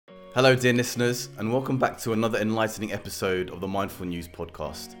Hello, dear listeners, and welcome back to another enlightening episode of the MindfulNews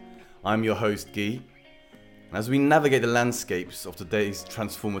Podcast. I'm your host, Tgui, and as we navigate the landscapes of today's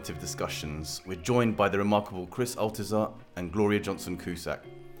transformative discussions, we're joined by the remarkable Chris Altizer and Gloria Johnson-Cusak.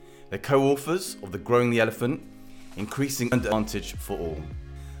 They're co-authors of the Growing the Elephant, Increasing Advantage for All.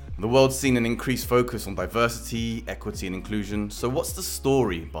 The world's seen an increased focus on diversity, equity, and inclusion, so what's the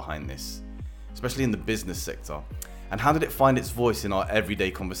story behind this, especially in the business sector? And how did it find its voice in our everyday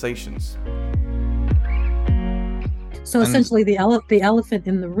conversations? So essentially, the elephant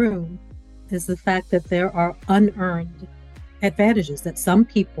in the room is the fact that there are unearned advantages, that some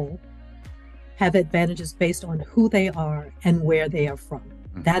people have advantages based on who they are and where they are from.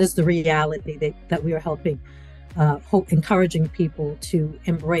 Mm-hmm. That is the reality that we are helping, encouraging people to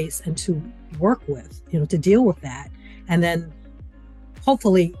embrace and to work with, to deal with that. And then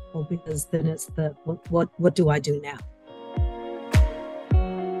hopefully, because then it's what do I do now?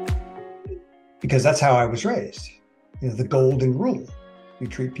 Because that's how I was raised. The golden rule. You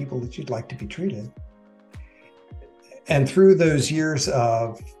treat people that you'd like to be treated. And through those years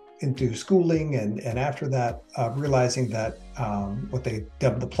into schooling and after that, realizing that what they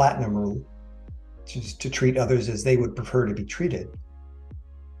dubbed the platinum rule, which is to treat others as they would prefer to be treated,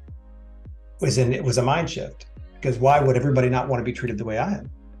 it was a mind shift. Because why would everybody not want to be treated the way I am?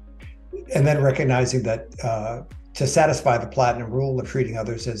 And then recognizing that to satisfy the platinum rule of treating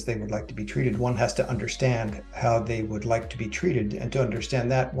others as they would like to be treated, one has to understand how they would like to be treated. And to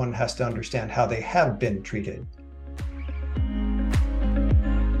understand that, one has to understand how they have been treated.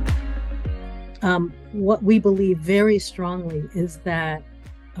 What we believe very strongly is that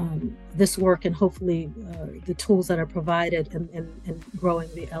this work and hopefully the tools that are provided in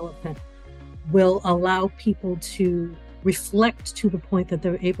Growing the Elephant will allow people to reflect to the point that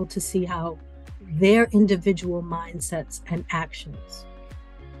they're able to see how their individual mindsets and actions.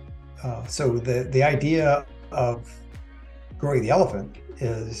 So the idea of Growing the Elephant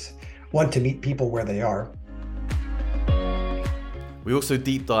is, one, to meet people where they are. We also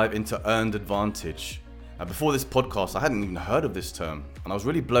deep dive into earned advantage. Now, before this podcast, I hadn't even heard of this term, and I was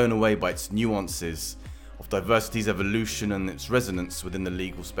really blown away by its nuances of diversity's evolution and its resonance within the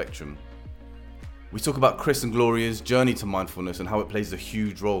legal spectrum. We talk about Chris and Gloria's journey to mindfulness and how it plays a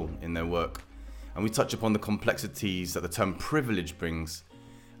huge role in their work. And we touch upon the complexities that the term privilege brings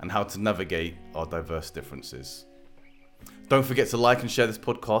and how to navigate our diverse differences. Don't forget to like and share this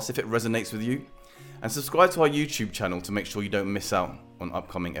podcast if it resonates with you, and subscribe to our YouTube channel to make sure you don't miss out on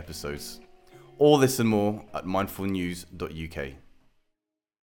upcoming episodes. All this and more at mindfulnews.uk.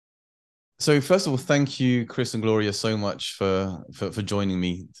 So first of all, thank you, Chris and Gloria, so much for joining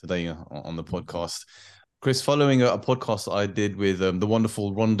me today on the podcast. Chris, following a podcast that I did with the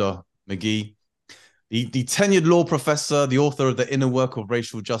wonderful Rhonda McGee, the tenured law professor, the author of The Inner Work of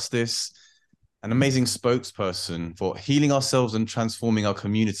Racial Justice, an amazing spokesperson for healing ourselves and transforming our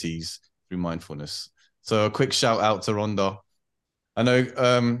communities through mindfulness. So a quick shout out to Rhonda. I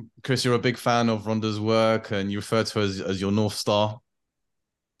know, Chris, you're a big fan of Rhonda's work and you refer to her as your North Star.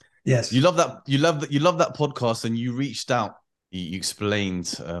 Yes. You love that podcast, and you reached out. You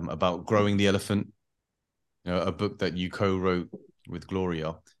explained about Growing the Elephant, a book that you co-wrote with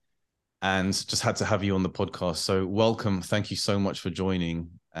Gloria, and just had to have you on the podcast. So welcome. Thank you so much for joining,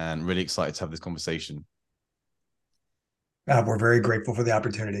 and really excited to have this conversation. We're very grateful for the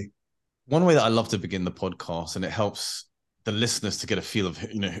opportunity. One way that I love to begin the podcast, and it helps the listeners to get a feel of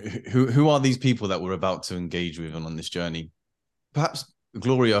who are these people that we're about to engage with on this journey. Perhaps,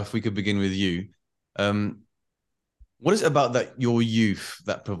 Gloria, if we could begin with you. What is it about your youth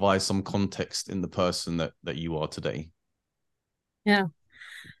that provides some context in the person that you are today? Yeah.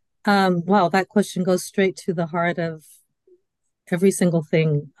 Wow, that question goes straight to the heart of every single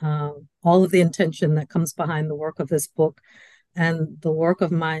thing, all of the intention that comes behind the work of this book and the work of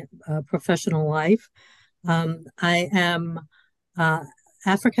my professional life. I am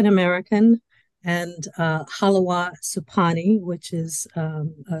African American and Halawa Supani, which is a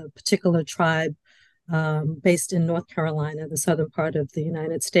particular tribe based in North Carolina, the southern part of the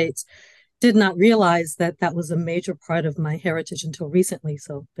United States. Did not realize that was a major part of my heritage until recently.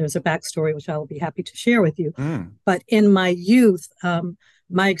 So there's a backstory, which I will be happy to share with you. But in my youth,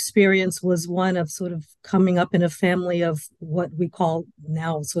 my experience was one of sort of coming up in a family of what we call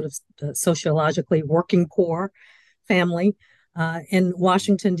now sort of sociologically working poor family in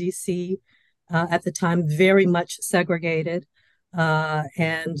Washington, D.C., at the time, very much segregated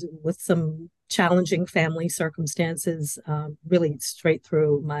and with some challenging family circumstances, really straight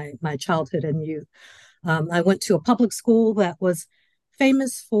through my childhood and youth. I went to a public school that was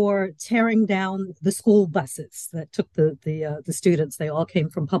famous for tearing down the school buses that took the students. They all came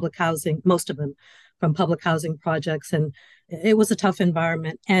from public housing, most of them from public housing projects, and it was a tough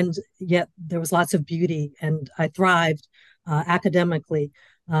environment. And yet there was lots of beauty, and I thrived academically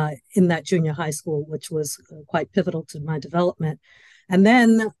in that junior high school, which was quite pivotal to my development. And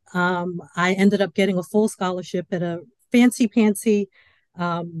then I ended up getting a full scholarship at a fancy pantsy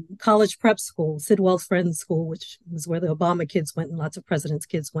college prep school, Sidwell Friends School, which was where the Obama kids went and lots of presidents'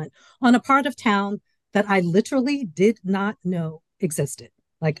 kids went, on a part of town that I literally did not know existed.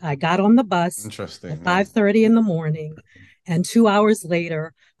 Like, I got on the bus at 5:30 in the morning, and 2 hours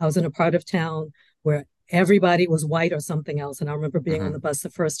later, I was in a part of town where everybody was white or something else. And I remember being on the bus the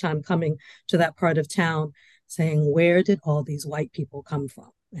first time coming to that part of town, saying, where did all these white people come from?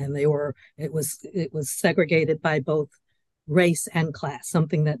 And it was segregated by both race and class,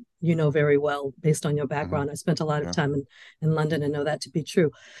 something that you know very well based on your background. I spent a lot of time in London and know that to be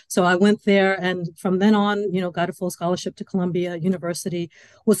true. So I went there, and from then on, got a full scholarship to Columbia University,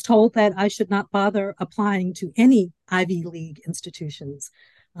 was told that I should not bother applying to any Ivy League institutions.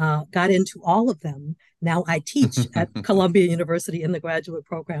 Got into all of them. Now I teach at Columbia University in the graduate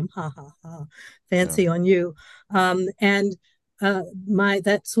program. Ha, ha, ha. Fancy on you. And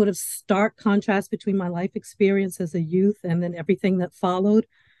that sort of stark contrast between my life experience as a youth and then everything that followed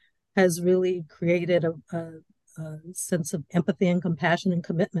has really created a sense of empathy and compassion and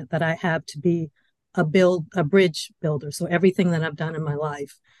commitment that I have to be a bridge builder. So everything that I've done in my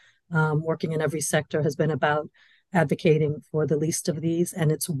life, working in every sector, has been about advocating for the least of these.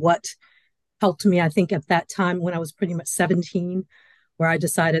 And it's what helped me, I think, at that time when I was pretty much 17, where I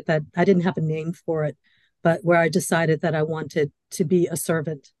decided that I didn't have a name for it, but where I decided that I wanted to be a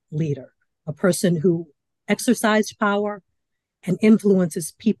servant leader, a person who exercised power and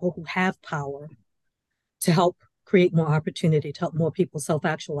influences people who have power to help create more opportunity, to help more people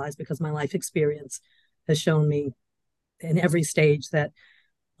self-actualize, because my life experience has shown me in every stage that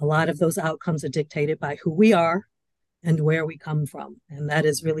a lot of those outcomes are dictated by who we are and where we come from. And that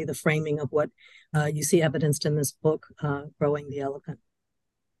is really the framing of what you see evidenced in this book, Growing the Elephant.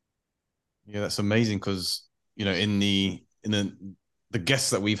 Yeah, that's amazing, because in the guests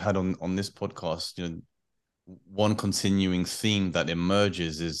that we've had on this podcast, one continuing theme that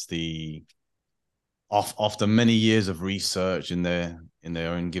emerges is after many years of research in their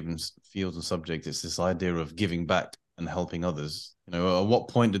own given fields and subjects, it's this idea of giving back and helping others. At what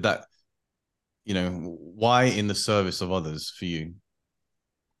point did that, why in the service of others for you?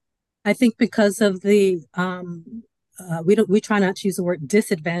 I think because of the we try not to use the word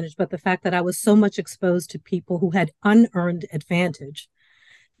disadvantage, but the fact that I was so much exposed to people who had unearned advantage.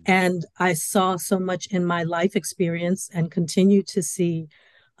 And I saw so much in my life experience and continue to see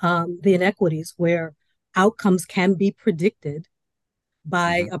the inequities where outcomes can be predicted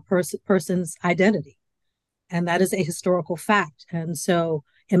by a person's identity. And that is a historical fact. And so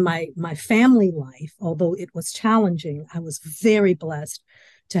in my family life, although it was challenging, I was very blessed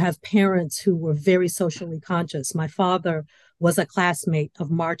to have parents who were very socially conscious. My father was a classmate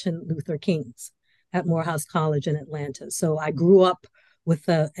of Martin Luther King's at Morehouse College in Atlanta. So I grew up with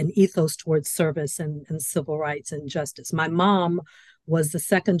an ethos towards service and civil rights and justice. My mom was the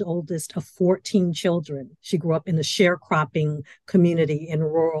second oldest of 14 children. She grew up in a sharecropping community in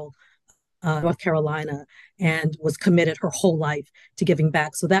rural North Carolina, and was committed her whole life to giving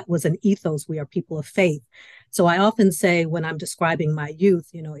back. So that was an ethos. We are people of faith. So I often say when I'm describing my youth,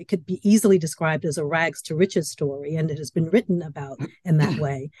 it could be easily described as a rags to riches story, and it has been written about in that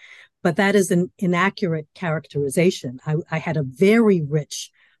way. But that is an inaccurate characterization. I had a very rich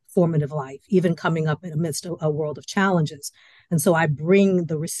formative life, even coming up in amidst a world of challenges. And so I bring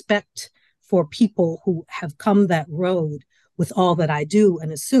the respect for people who have come that road with all that I do,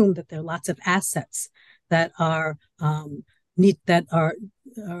 and assume that there are lots of assets that are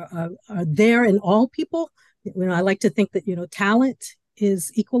there in all people. I like to think that talent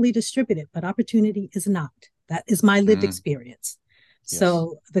is equally distributed, but opportunity is not. That is my lived experience. Yes.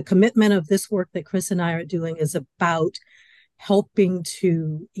 So the commitment of this work that Chris and I are doing is about helping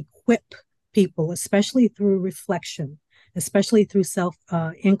to equip people, especially through reflection, especially through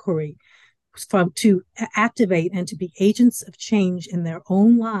self-inquiry, to activate and to be agents of change in their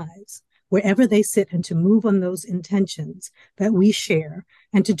own lives, wherever they sit, and to move on those intentions that we share,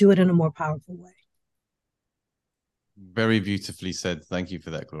 and to do it in a more powerful way. Very beautifully said. Thank you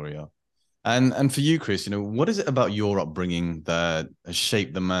for that, Gloria. And for you, Chris, what is it about your upbringing that has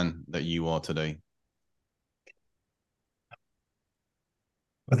shaped the man that you are today?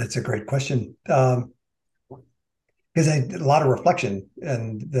 Well, that's a great question. Because I did a lot of reflection,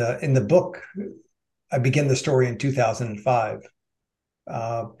 and in the book, I begin the story in 2005,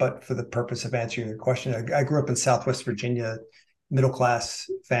 But for the purpose of answering your question, I grew up in Southwest Virginia, middle class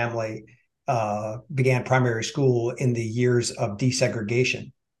family, began primary school in the years of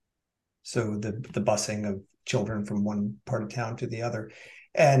desegregation. So the busing of children from one part of town to the other,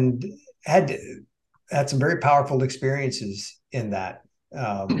 and had some very powerful experiences in that.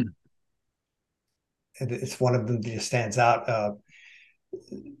 And it's one of them that just stands out.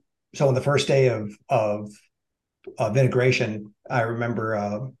 So on the first day of integration, I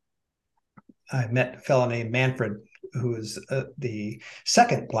remember I met a fellow named Manfred, who was the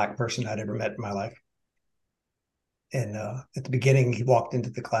second Black person I'd ever met in my life. And at the beginning, he walked into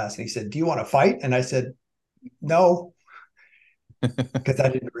the class and he said, "Do you want to fight?" And I said, "No," because I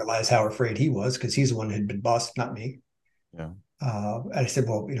didn't realize how afraid he was, because he's the one who had been bussed, not me. Yeah. And I said,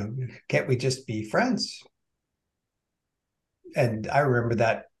 "Well, can't we just be friends?" And I remember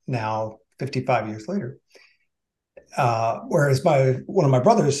that now, 55 years later. Whereas one of my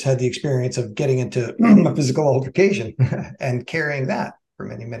brothers had the experience of getting into a physical altercation and carrying that for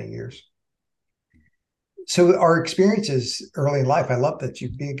many, many years. So our experiences early in life, I love that you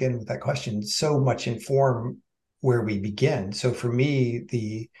begin with that question, so much inform where we begin. So for me,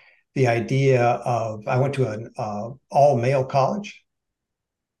 the idea of, I went to an all-male college,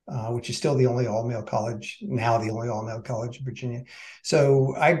 which is still the only all-male college, now the only all-male college in Virginia.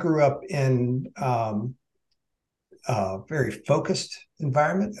 So I grew up in a very focused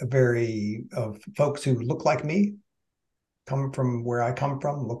environment, of folks who look like me, come from where I come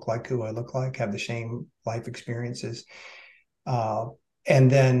from, look like who I look like, have the same life experiences.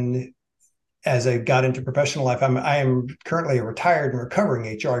 And then as I got into professional life, I am currently a retired and recovering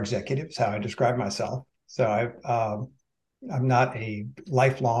HR executive, is how I describe myself. So I'm not a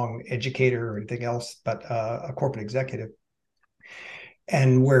lifelong educator or anything else, but a corporate executive.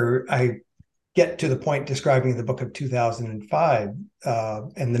 And where I get to the point describing the book of 2005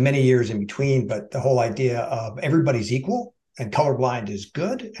 and the many years in between, but the whole idea of everybody's equal and colorblind is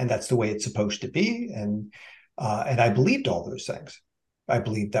good, and that's the way it's supposed to be. And I believed all those things. I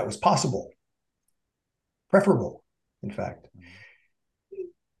believed that was possible, preferable, in fact,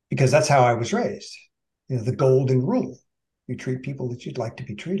 because that's how I was raised. The golden rule: you treat people that you'd like to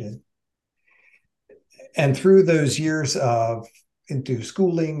be treated. And through those years of into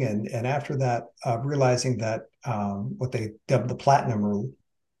schooling and after that, realizing that what they dubbed the platinum rule,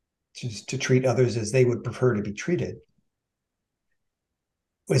 which is to treat others as they would prefer to be treated,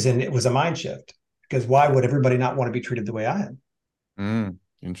 it was a mind shift. Because why would everybody not want to be treated the way I am?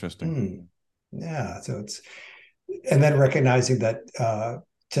 Interesting. Yeah. So and then recognizing that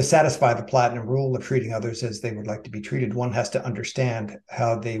to satisfy the platinum rule of treating others as they would like to be treated, one has to understand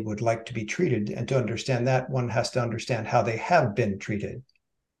how they would like to be treated. And to understand that, one has to understand how they have been treated.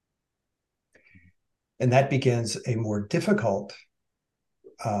 And that begins a more difficult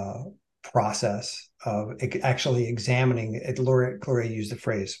process of actually examining it. Gloria used the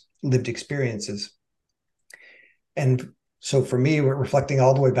phrase lived experiences. And so for me, we're reflecting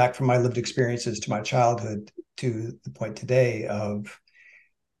all the way back from my lived experiences to my childhood to the point today of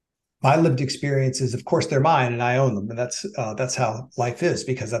my lived experiences. Of course, they're mine and I own them. And that's how life is,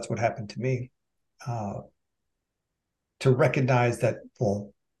 because that's what happened to me. To recognize that,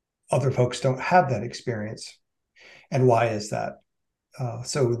 well, other folks don't have that experience. And why is that?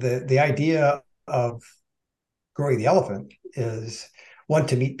 So the idea of growing the elephant is, one,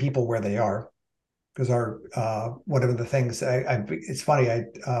 to meet people where they are. Because one of the things it's funny,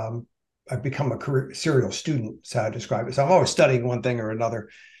 I've become a serial student, is how I describe it. So I'm always studying one thing or another.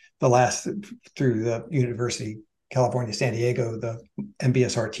 Through the University of California, San Diego, the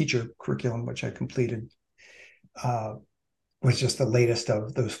MBSR teacher curriculum, which I completed, was just the latest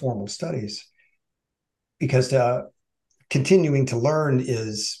of those formal studies. Because continuing to learn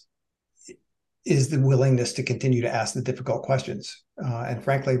is the willingness to continue to ask the difficult questions. And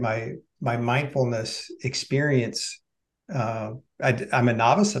frankly, my mindfulness experience, I'm a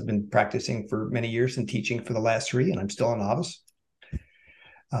novice. I've been practicing for many years and teaching for the last 3, and I'm still a novice.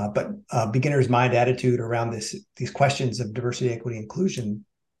 But beginner's mind attitude around these questions of diversity, equity, inclusion,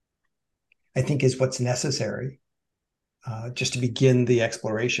 I think, is what's necessary just to begin the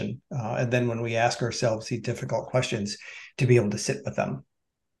exploration. And then when we ask ourselves these difficult questions, to be able to sit with them.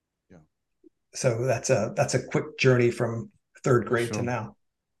 Yeah. So that's a quick journey from 3rd grade to now.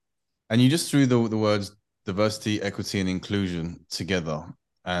 And you just threw the words diversity, equity, and inclusion together.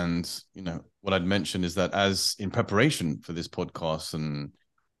 And what I'd mentioned is that, as in preparation for this podcast and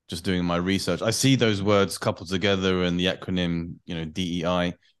just doing my research, I see those words coupled together and the acronym,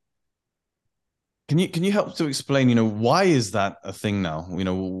 DEI. Can you help to explain, why is that a thing now?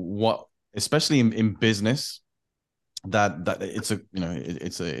 What, especially in business, that it's a,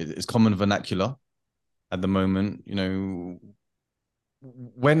 it's common vernacular at the moment.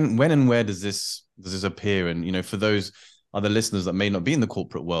 When and where does this appear? And for those other listeners that may not be in the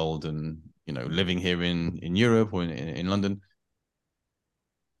corporate world and living here in Europe or in London,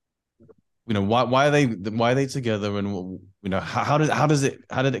 why are they together, and how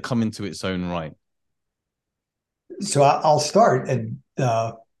did it come into its own right? So I'll start, and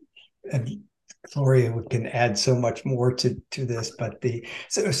Gloria can add so much more to this, but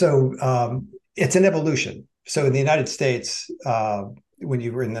it's an evolution. So in the United States, when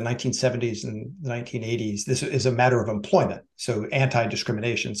you were in the 1970s and the 1980s, this is a matter of employment, so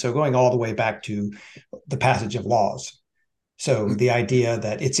anti-discrimination. So going all the way back to the passage of laws. So the idea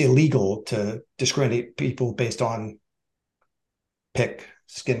that it's illegal to discriminate people based on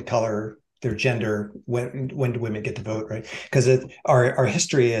skin color, their gender, when do women get to vote, right? Because our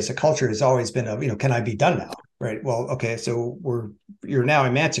history as a culture has always been can I be done now, right? Well, okay, so you're now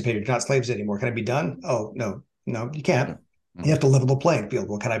emancipated, you're not slaves anymore. Can I be done? Oh, no, you can't. You have to level the playing field.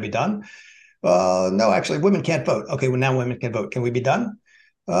 Well, can I be done? No, actually, women can't vote. Okay, well, now women can vote. Can we be done?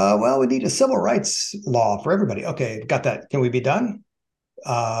 Well, we need a civil rights law for everybody. Okay, got that. Can we be done?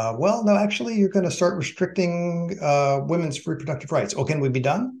 Well, no, actually, you're going to start restricting women's reproductive rights. Oh, can we be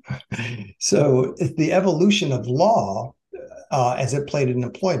done? So it's the evolution of law as it played in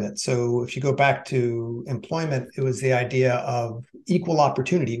employment. So if you go back to employment, it was the idea of equal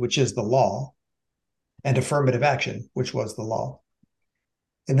opportunity, which is the law, and affirmative action, which was the law.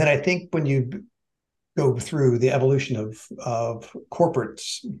 And then I think when you go through the evolution of corporate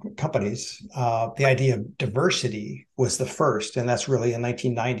companies, the idea of diversity was the first, and that's really a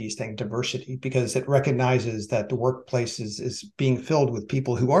 1990s thing, diversity, because it recognizes that the workplace is being filled with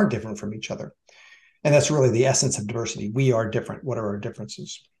people who are different from each other. And that's really the essence of diversity. We are different. What are our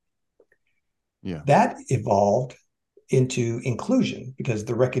differences? Yeah. That evolved into inclusion, because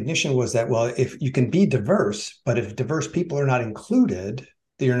the recognition was that, well, if you can be diverse, but if diverse people are not included,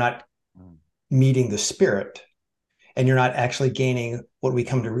 then you're not meeting the spirit, and you're not actually gaining what we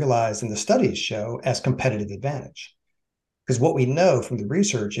come to realize and the studies show as competitive advantage. Because what we know from the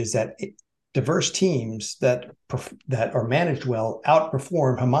research is that diverse teams that are managed well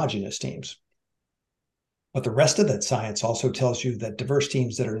outperform homogeneous teams. But the rest of that science also tells you that diverse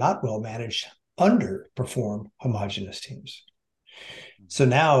teams that are not well managed underperform homogeneous teams. So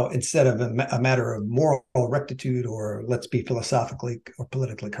now, instead of a matter of moral rectitude or let's be philosophically or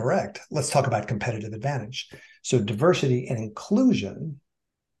politically correct, let's talk about competitive advantage. So diversity and inclusion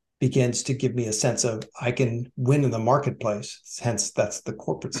begins to give me a sense of I can win in the marketplace. Hence, that's the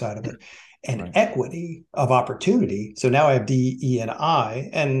corporate side of it. And right. Equity of opportunity. So now I have D, E, and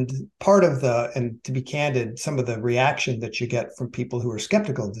I. And part of and to be candid, some of the reaction that you get from people who are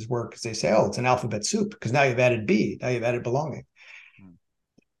skeptical of this work is they say, oh, it's an alphabet soup, because now you've added B, now you've added belonging.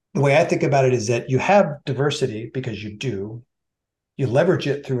 The way I think about it is that you have diversity because you leverage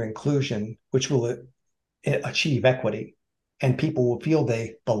it through inclusion, which will achieve equity, and people will feel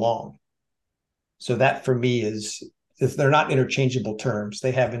they belong. So that for me is they're not interchangeable terms.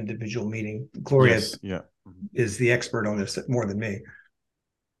 They have individual meaning. Gloria is the expert on this more than me.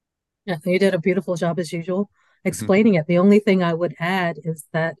 Yeah, you did a beautiful job as usual explaining it. The only thing I would add is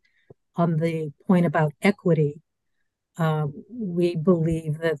that on the point about equity, we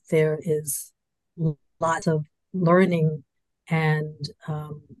believe that there is lots of learning and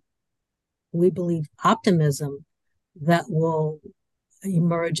we believe optimism that will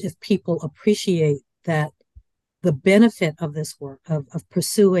emerge if people appreciate that the benefit of this work of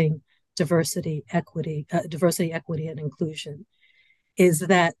pursuing diversity, equity, and inclusion is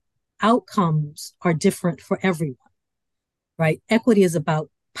that outcomes are different for everyone, right? Equity is about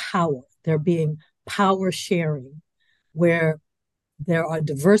power. There being power sharing, where there are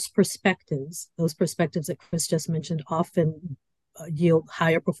diverse perspectives. Those perspectives that Chris just mentioned often yield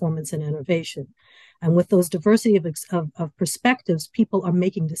higher performance and innovation. And with those diversity of perspectives, people are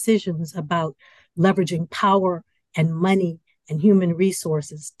making decisions about leveraging power and money and human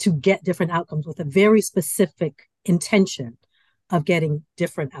resources to get different outcomes with a very specific intention of getting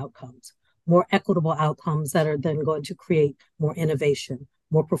different outcomes, more equitable outcomes that are then going to create more innovation,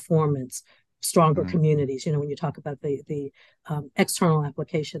 more performance, stronger communities, when you talk about the external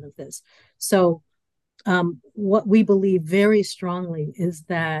application of this. So what we believe very strongly is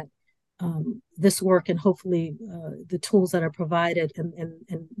that this work and hopefully the tools that are provided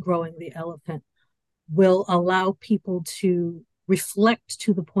in growing the elephant will allow people to reflect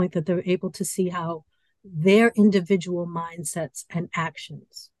to the point that they're able to see how their individual mindsets and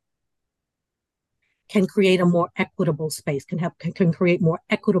actions can create a more equitable space, can create more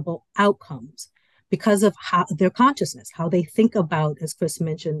equitable outcomes because of how their consciousness, how they think about, as Chris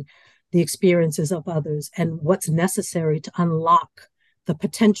mentioned, the experiences of others and what's necessary to unlock the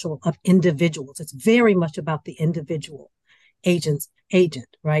potential of individuals. It's very much about the individual agent,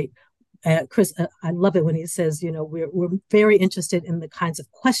 right? Chris, I love it when he says, we're very interested in the kinds of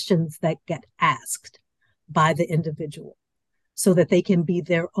questions that get asked by the individual so that they can be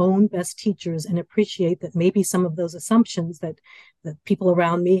their own best teachers and appreciate that maybe some of those assumptions that people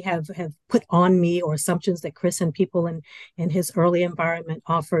around me have put on me, or assumptions that Chris and people in his early environment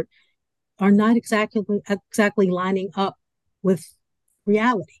offered, are not exactly lining up with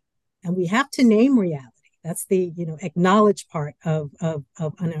reality. And we have to name reality. That's the acknowledged part of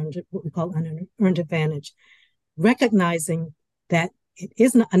unearned, what we call unearned advantage, recognizing that it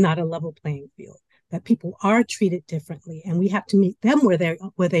is not a level playing field, that people are treated differently, and we have to meet them where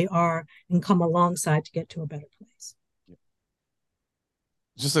they are and come alongside to get to a better place.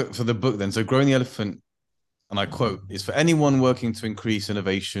 Just for the book then, so Growing the Elephant, and I quote, is for anyone working to increase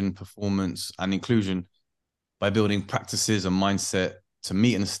innovation, performance, and inclusion by building practices and mindset to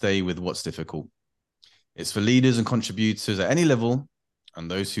meet and stay with what's difficult. It's for leaders and contributors at any level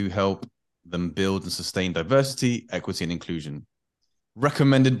and those who help them build and sustain diversity, equity, and inclusion.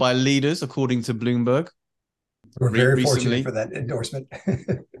 Recommended by leaders, according to Bloomberg. We're very fortunate for that endorsement.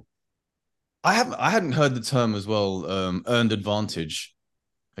 I hadn't heard the term as well, earned advantage,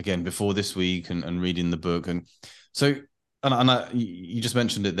 again, before this week and reading the book. And so, you just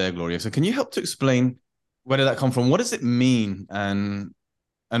mentioned it there, Gloria. So can you help to explain where did that come from? What does it mean? And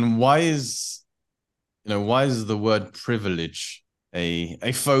why is the word privilege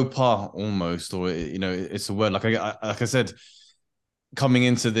a faux pas almost, or it's a word like I said, coming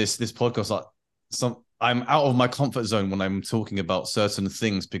into this podcast, I'm out of my comfort zone when I'm talking about certain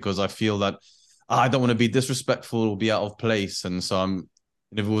things because I feel that I don't want to be disrespectful or be out of place, and so I'm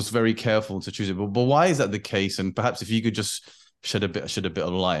was very careful to choose it. But why is that the case? And perhaps if you could just shed a bit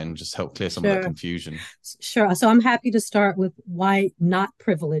of light and just help clear some of that confusion. Sure. So I'm happy to start with why not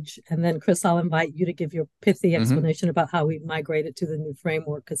privilege. And then Chris, I'll invite you to give your pithy explanation about how we migrated to the new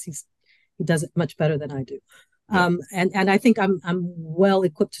framework, because he does it much better than I do. Yeah. And I think I'm well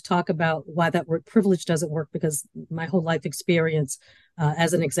equipped to talk about why that word privilege doesn't work, because my whole life experience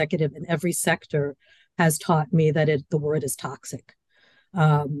as an executive in every sector has taught me that the word is toxic.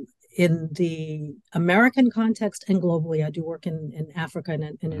 In the American context and globally, I do work in Africa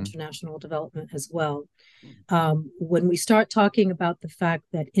and in international development as well. When we start talking about the fact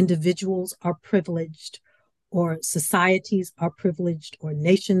that individuals are privileged, or societies are privileged, or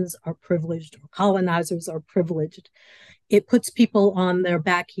nations are privileged, or colonizers are privileged, it puts people on their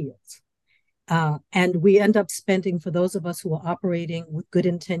back heels. And we end up spending, for those of us who are operating with good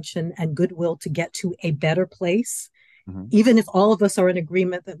intention and goodwill to get to a better place, even if all of us are in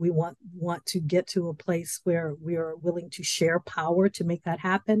agreement that we want to get to a place where we are willing to share power to make that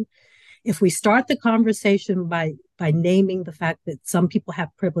happen, if we start the conversation by naming the fact that some people have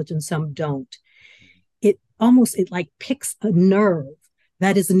privilege and some don't, it like picks a nerve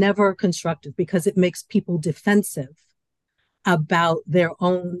that is never constructive, because it makes people defensive about their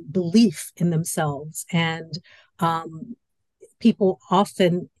own belief in themselves. And people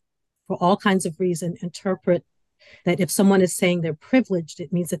often, for all kinds of reasons, interpret that if someone is saying they're privileged,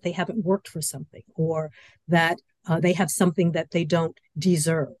 it means that they haven't worked for something, or that they have something that they don't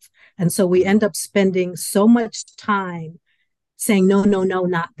deserve. And so we end up spending so much time saying, no,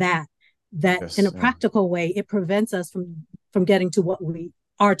 not that yes, in a practical way, it prevents us from getting to what we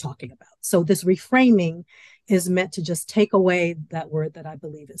are talking about. So this reframing is meant to just take away that word that I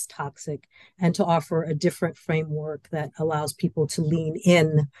believe is toxic, and to offer a different framework that allows people to lean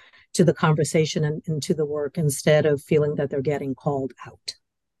in to the conversation and to the work, instead of feeling that they're getting called out.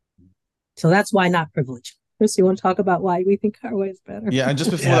 So that's why not privilege. Chris, you want to talk about why we think our way is better? Yeah, and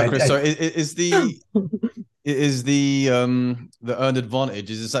just before that, Chris, so is the earned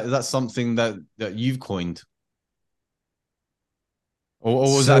advantage, is that something that you've coined? Or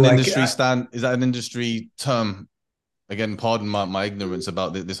was that an industry is that an industry term? Again, pardon my ignorance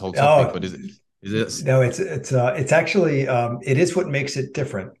about this whole topic, but is it? No, it's actually it is what makes it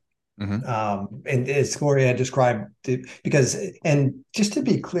different. And as Gloria described, because, and just to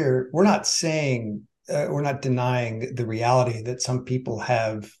be clear, we're not saying we're not denying the reality that some people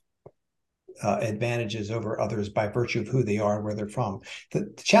have advantages over others by virtue of who they are and where they're from.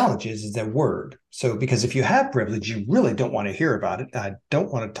 The challenge is their word. So, because if you have privilege, you really don't want to hear about it. I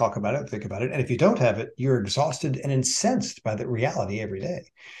don't want to talk about it, think about it. And if you don't have it, you're exhausted and incensed by the reality every day.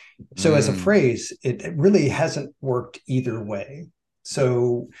 So as a phrase, it really hasn't worked either way.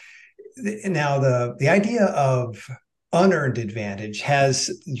 So now the idea of unearned advantage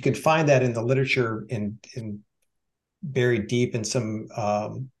you can find that in the literature in buried deep in some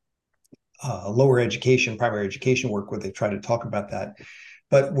lower education, primary education work where they try to talk about that.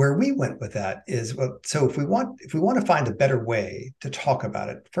 But where we went with that is, so if we want to find a better way to talk about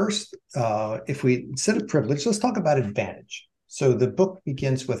it, first, if we, instead of privilege, let's talk about advantage. So the book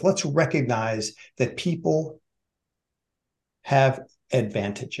begins with, let's recognize that people have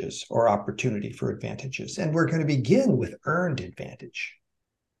advantages or opportunity for advantages. And we're going to begin with earned advantage.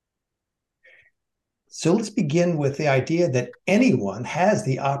 So let's begin with the idea that anyone has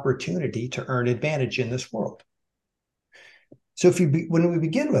the opportunity to earn advantage in this world. So when we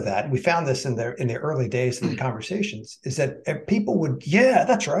begin with that, we found this in the early days of the conversations, is that people would, yeah,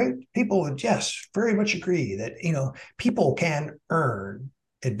 that's right. People would, yes, very much agree that, people can earn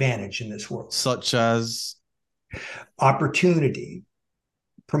advantage in this world. Such as? Opportunity,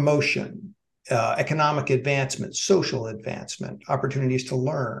 promotion, economic advancement, social advancement, opportunities to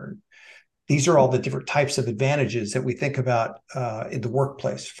learn. These are all the different types of advantages that we think about in the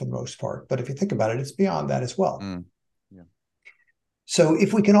workplace for the most part. But if you think about it, it's beyond that as well. Yeah. So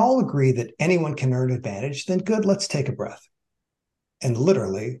if we can all agree that anyone can earn advantage, then good, let's take a breath. And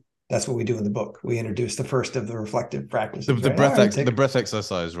literally, that's what we do in the book. We introduce the first of the reflective practices. The breath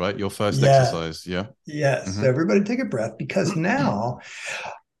exercise, right? Your first exercise, yeah? Yes. Mm-hmm. So everybody take a breath, because now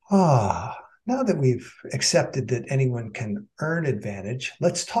that we've accepted that anyone can earn advantage,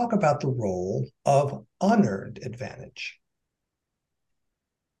 let's talk about the role of unearned advantage.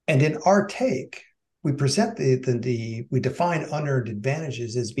 And in our take, we present we define unearned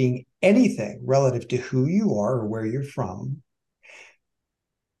advantages as being anything relative to who you are or where you're from.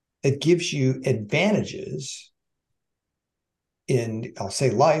 It gives you advantages in, I'll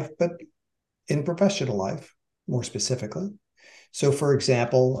say life, but in professional life, more specifically. So for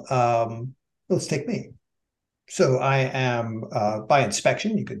example, let's take me. So I am, by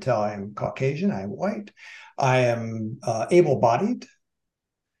inspection, you could tell I am Caucasian, I am white, I am able-bodied,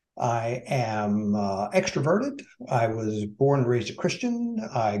 I am extroverted. I was born and raised a Christian.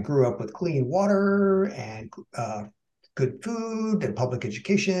 I grew up with clean water and good food and public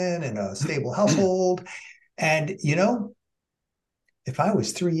education and a stable household. And, if I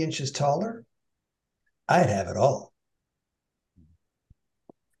was 3 inches taller, I'd have it all.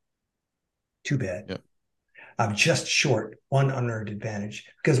 Too bad. Yep. I'm just short, one unearned advantage.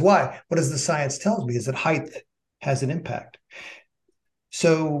 Because why? What does the science tell me is that height has an impact.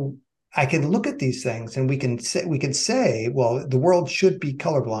 So I can look at these things and we can say, well, the world should be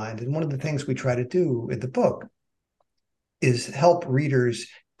colorblind. And one of the things we try to do in the book is help readers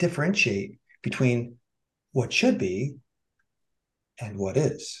differentiate between what should be and what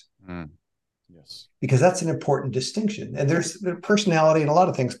is. Yes. Because that's an important distinction. And there's the personality and a lot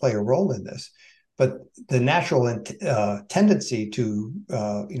of things play a role in this. But the natural tendency to,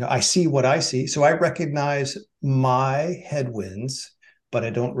 I see what I see. So I recognize my headwinds, but I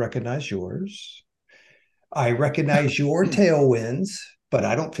don't recognize yours. I recognize your tailwinds, but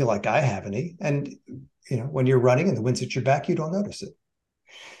I don't feel like I have any. And, when you're running and the wind's at your back, you don't notice it.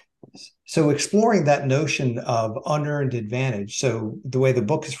 So exploring that notion of unearned advantage. So the way the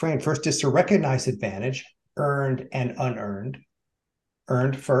book is framed, first is to recognize advantage, earned and unearned.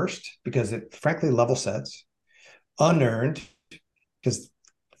 Earned first, because it frankly level sets. Unearned, because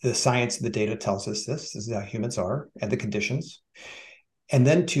the science and the data tells us this is how humans are and the conditions. And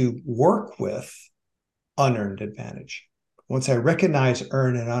then to work with unearned advantage. Once I recognize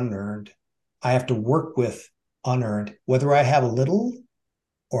earned and unearned, I have to work with unearned, whether I have a little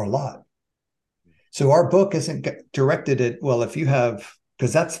or a lot. So our book isn't directed at, well, if you have,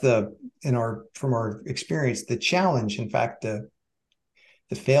 because that's from our experience, the challenge, in fact, the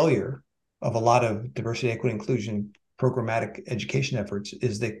failure of a lot of diversity, equity, inclusion, programmatic education efforts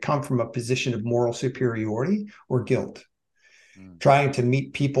is they come from a position of moral superiority or guilt. Trying to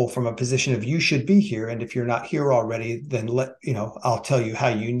meet people from a position of you should be here. And if you're not here already, then I'll tell you how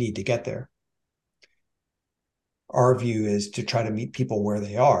you need to get there. Our view is to try to meet people where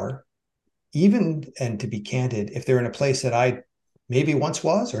they are, and to be candid, if they're in a place that I maybe once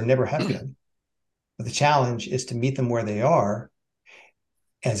was or never have been. But the challenge is to meet them where they are,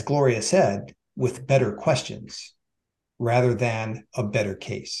 as Gloria said, with better questions rather than a better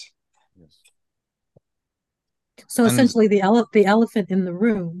case. So essentially, the elephant in the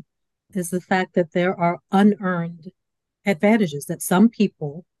room is the fact that there are unearned advantages, that some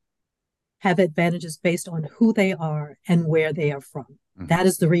people have advantages based on who they are and where they are from. Mm-hmm. That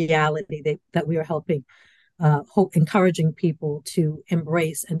is the reality that we are helping, encouraging people to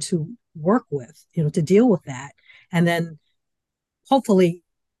embrace and to work with, to deal with that. And then hopefully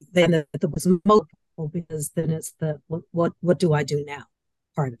then there was multiple critical, because then it's the what do I do now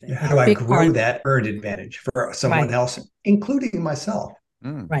part of it. How do I grow that earned advantage for someone else, including myself?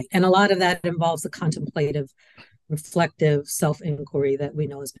 Right. And a lot of that involves the contemplative, reflective self-inquiry that we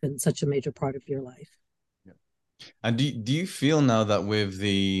know has been such a major part of your life. Yeah. And do you feel now that with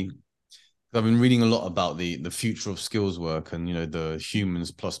I've been reading a lot about the future of skills work and, the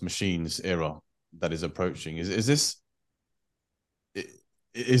humans plus machines era that is approaching. Is this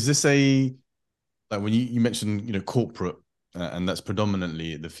a, like when you mentioned, corporate, and that's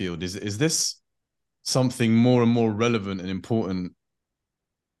predominantly the field, is this something more and more relevant and important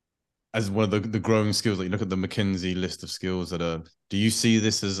as one of the growing skills? Like you look at the McKinsey list of skills do you see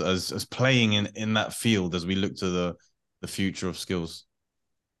this as playing in that field as we look to the future of skills?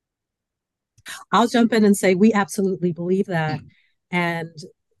 I'll jump in and say we absolutely believe that. And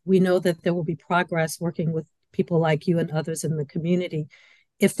we know that there will be progress working with people like you and others in the community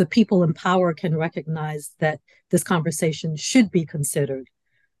if the people in power can recognize that this conversation should be considered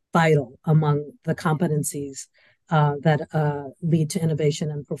vital among the competencies that lead to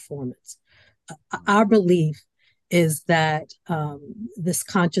innovation and performance. Our belief is that this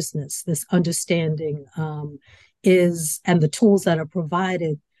consciousness, this understanding and the tools that are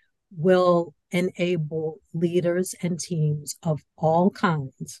provided will enable leaders and teams of all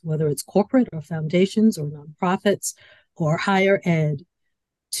kinds, whether it's corporate or foundations or nonprofits or higher ed,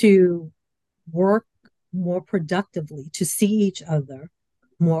 to work more productively, to see each other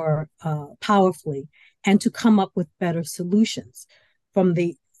more powerfully, and to come up with better solutions. From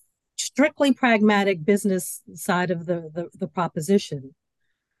the strictly pragmatic business side of the proposition,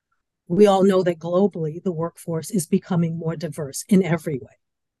 we all know that globally the workforce is becoming more diverse in every way.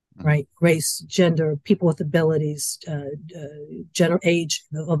 Right? Race, gender, people with abilities, gender, age,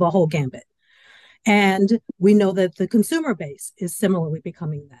 the whole gambit. And we know that the consumer base is similarly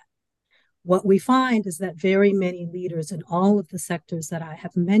becoming that. What we find is that very many leaders in all of the sectors that I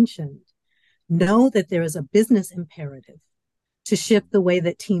have mentioned know that there is a business imperative to shift the way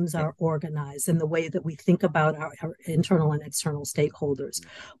that teams are organized and the way that we think about our internal and external stakeholders.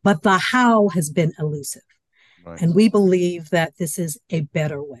 But the how has been elusive. Right. And we believe that this is a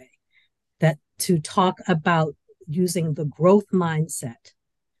better way, that to talk about using the growth mindset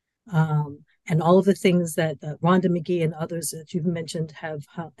and all of the things that Rhonda McGee and others that you've mentioned have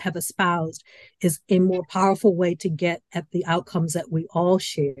espoused is a more powerful way to get at the outcomes that we all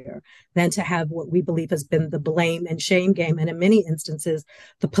share than to have what we believe has been the blame and shame game, and in many instances,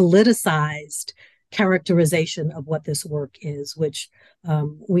 the politicized characterization of what this work is, which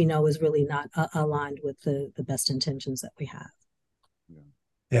we know is really not aligned with the best intentions that we have.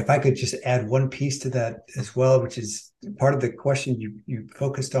 Yeah, if I could just add one piece to that as well, which is part of the question you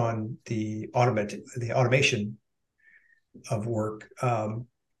focused on the automation of work.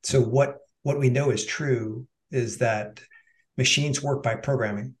 So what we know is true is that machines work by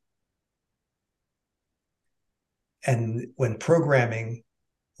programming. And when programming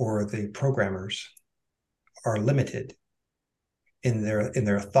or the programmers are limited in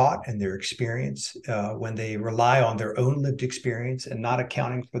their thought and their experience, when they rely on their own lived experience and not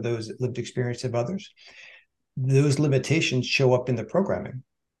accounting for those lived experience of others, those limitations show up in the programming,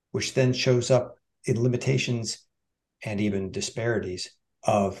 which then shows up in limitations and even disparities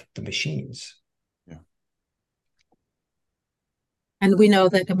of the machines. Yeah. And we know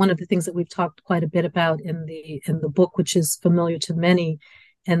that one of the things that we've talked quite a bit about in the book, which is familiar to many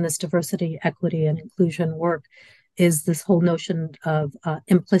in this diversity, equity, and inclusion work, is this whole notion of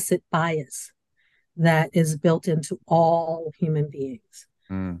implicit bias that is built into all human beings.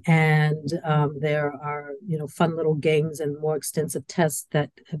 And there are, fun little games and more extensive tests that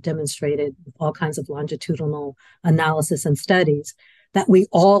have demonstrated with all kinds of longitudinal analysis and studies that we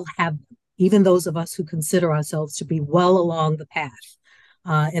all have, even those of us who consider ourselves to be well along the path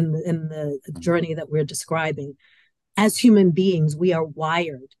in the journey that we're describing. As human beings, we are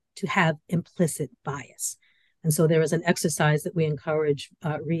wired to have implicit bias. And so there is an exercise that we encourage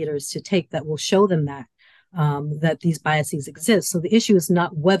readers to take that will show them that these biases exist. So the issue is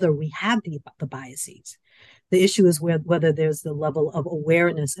not whether we have the biases. The issue is whether there's the level of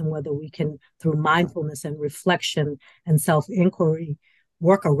awareness and whether we can, through mindfulness and reflection and self-inquiry,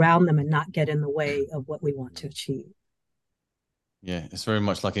 work around them and not get in the way of what we want to achieve. Yeah, it's very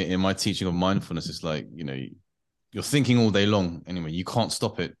much like in my teaching of mindfulness, it's like, you're thinking all day long anyway. You can't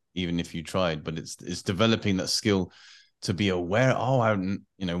stop it even if you tried, but it's developing that skill to be aware.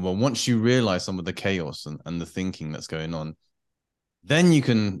 Once you realize some of the chaos and the thinking that's going on, then you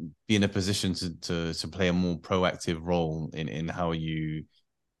can be in a position to play a more proactive role in how you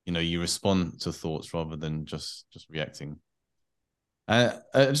respond to thoughts rather than just reacting.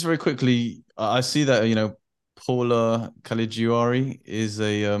 Just very quickly, I see that, Paula Caligiuri is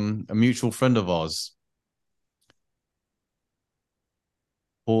a mutual friend of ours.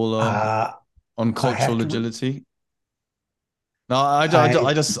 Paula Uh, on I have cultural to. agility. No, I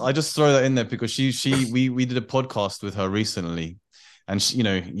I just throw that in there because we did a podcast with her recently, and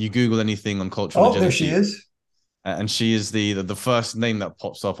you Google anything on cultural Oh, there she agility, is. and she is the first name that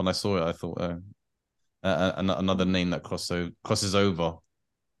pops up, and I saw it. I thought another name that crosses over,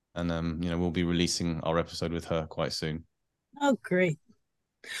 and we'll be releasing our episode with her quite soon. Oh, great.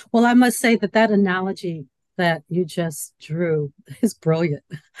 Well, I must say that that analogy that you just drew is brilliant.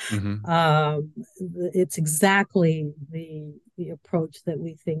 Mm-hmm. It's exactly the approach that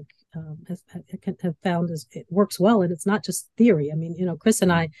we think have found is it works well, and it's not just theory. I mean, Chris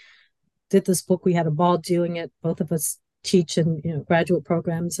and I did this book. We had a ball doing it. Both of us teach in graduate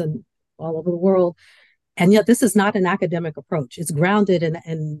programs and all over the world. And yet, this is not an academic approach. It's grounded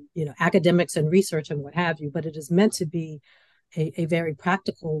in academics and research and what have you, but it is meant to be a very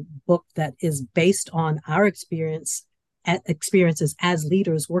practical book that is based on our experiences as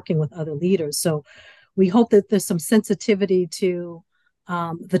leaders working with other leaders. So we hope that there's some sensitivity to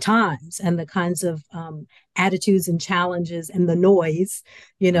the times and the kinds of attitudes and challenges and the noise,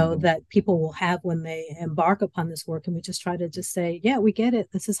 that people will have when they embark upon this work. And we just try to just say, yeah, we get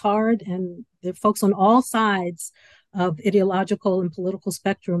it. This is hard. And there are folks on all sides of ideological and political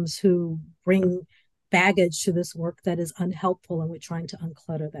spectrums who bring baggage to this work that is unhelpful, and we're trying to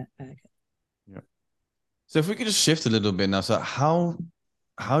unclutter that baggage. Yeah. So if we could just shift a little bit now, so how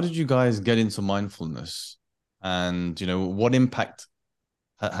did you guys get into mindfulness, and what impact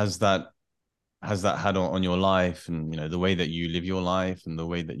has that had on your life, and the way that you live your life and the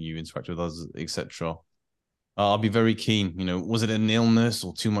way that you interact with others, etc. I'll be very keen. Was it an illness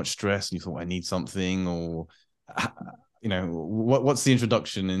or too much stress and you thought I need something, or what's the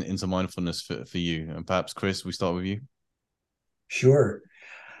introduction into mindfulness for you? And perhaps Chris, we start with you. Sure.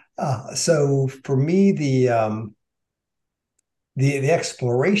 So for me, the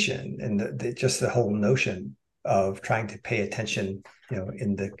exploration and just the whole notion of trying to pay attention,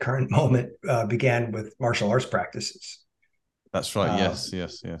 in the current moment, began with martial arts practices. That's right. Yes.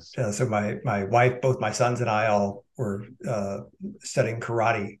 So my wife, both my sons and I all were studying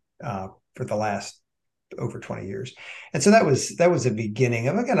karate for the last over 20 years. And so that was a beginning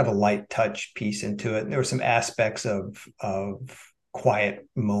of a kind of a light touch piece into it. And there were some aspects of quiet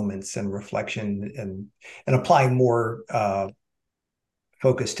moments and reflection and applying more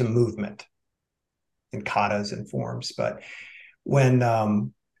focus to movement in katas and forms. But when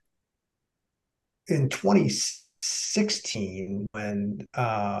in 2016, when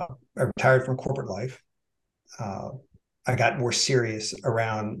I retired from corporate life, I got more serious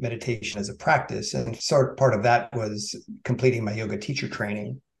around meditation as a practice, and part of that was completing my yoga teacher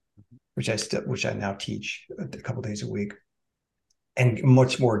training, which I now teach a couple days a week, and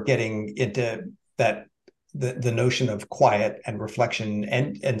much more getting into that the notion of quiet and reflection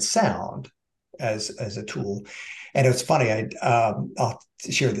and sound as a tool. And it was funny. I'll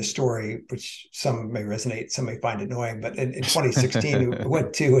share this story, which some may resonate, some may find annoying. But in 2016, I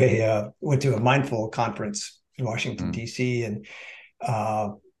went to a mindful conference in Washington, D.C., and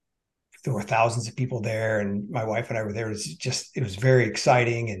there were thousands of people there, and my wife and I were there. It was very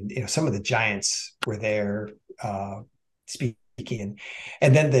exciting, and some of the giants were there speaking,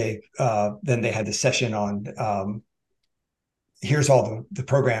 and then they had the session on here's all the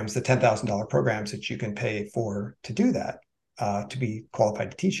programs, the $10,000 programs that you can pay for to do that, to be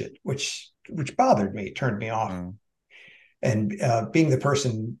qualified to teach it, which bothered me, turned me off. And being the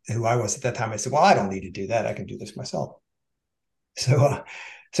person who I was at that time, I said, well, I don't need to do that. I can do this myself. So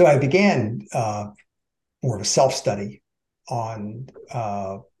I began more of a self-study on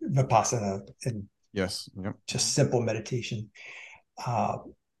Vipassana and just simple meditation.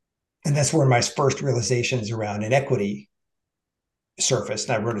 And that's where my first realizations around inequity surfaced.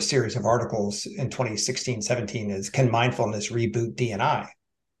 And I wrote a series of articles in 2016, 17 as Can Mindfulness Reboot D&I?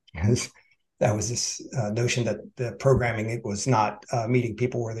 Because that was this notion that the programming, it was not meeting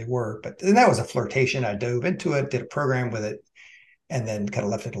people where they were. And that was a flirtation. I dove into it, did a program with it, and then kind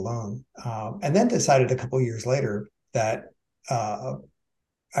of left it alone. And then decided a couple of years later that I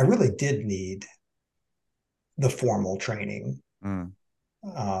really did need the formal training.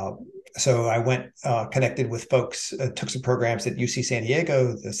 So I went connected with folks, took some programs at UC San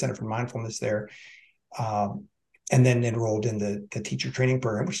Diego, the Center for Mindfulness there, and then enrolled in the teacher training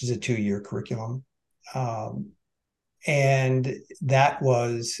program, which is a 2-year curriculum. And that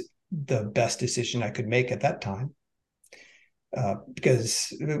was the best decision I could make at that time.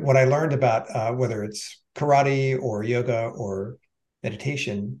 Because what I learned about whether it's karate or yoga or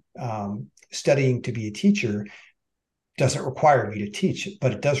meditation, studying to be a teacher doesn't require me to teach,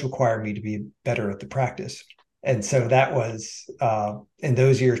 but it does require me to be better at the practice. And so that was in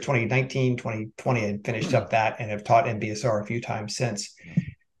those years, 2019, 2020, I finished up that and have taught MBSR a few times since.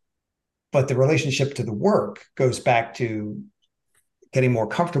 But the relationship to the work goes back to getting more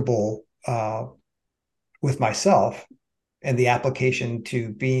comfortable with myself and the application to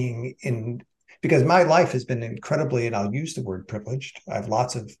being in, because my life has been incredibly, and I'll use the word privileged. I have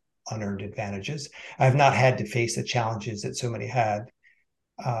lots of unearned advantages. I've not had to face the challenges that so many had.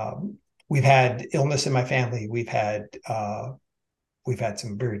 We've had illness in my family. We've had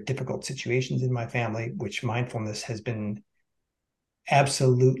some very difficult situations in my family, which mindfulness has been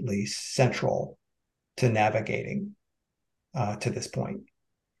absolutely central to navigating to this point.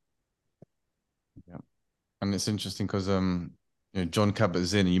 Yeah, and it's interesting because John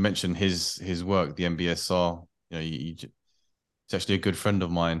Kabat-Zinn, you mentioned his work, the MBSR. It's actually a good friend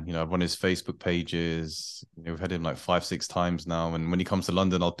of mine. I've run his Facebook pages. We've had him like 5-6 times now, and when he comes to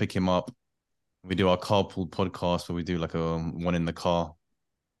London, I'll pick him up. We do our carpool podcast where we do like a one in the car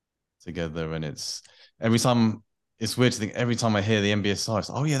together, and it's every time. It's weird to think every time I hear the MBSR, it's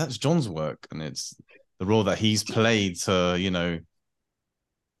oh yeah, that's John's work, and it's the role that he's played to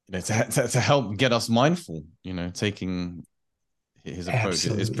to help get us mindful. Taking his approach.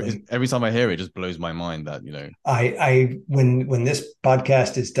 Every time I hear it, it just blows my mind that I when this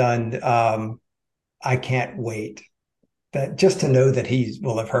podcast is done, I can't wait that just to know that he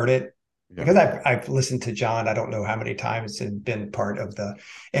will have heard it. Yeah. Because I've listened to John, I don't know how many times, and been part of the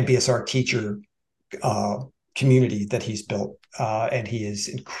MBSR teacher community that he's built, and he is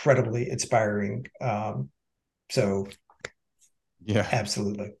incredibly inspiring. So, yeah,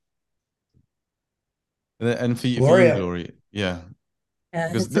 absolutely. And for you, Gloria, yeah.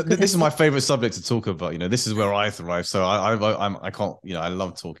 Because this is my favorite subject to talk about. This is where I thrive. So I can't. I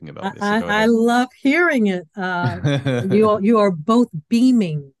love talking about this. So I love hearing it. You are both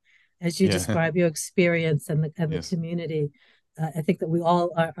beaming as you describe your experience and the community. I think that we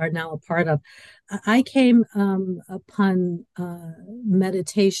all are now a part of. I came upon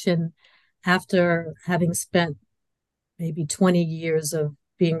meditation after having spent maybe 20 years of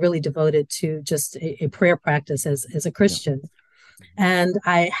being really devoted to just a prayer practice as a Christian. And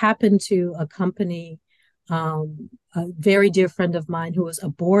I happened to accompany a very dear friend of mine who was a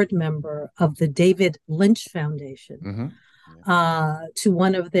board member of the David Lynch Foundation to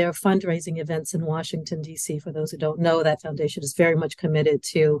one of their fundraising events in Washington, D.C. For those who don't know, that foundation is very much committed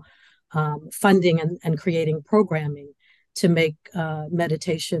to funding and creating programming to make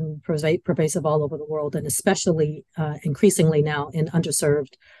meditation pervasive all over the world, and especially increasingly now in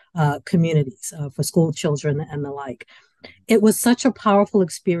underserved communities for school children and the like. It was such a powerful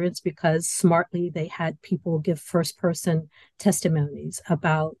experience because smartly they had people give first-person testimonies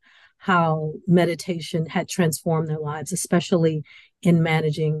about how meditation had transformed their lives, especially in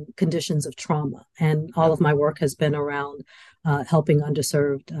managing conditions of trauma. And all of my work has been around helping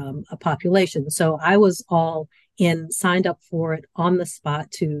underserved populations. So I was all in, signed up for it on the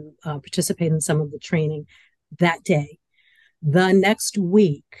spot to participate in some of the training that day. The next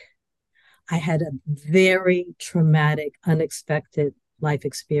week, I had a very traumatic, unexpected life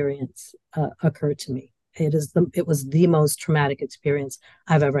experience occur to me. It was the most traumatic experience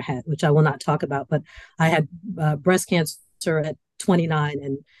I've ever had, which I will not talk about. But I had breast cancer at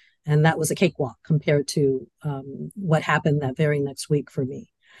 29, and that was a cakewalk compared to what happened that very next week for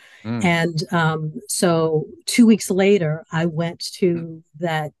me. And so 2 weeks later, I went to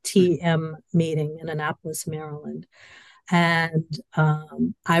that TM meeting in Annapolis, Maryland. And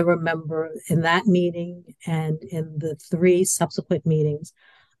I remember in that meeting and in the 3 subsequent meetings,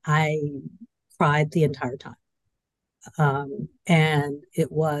 I cried the entire time. And it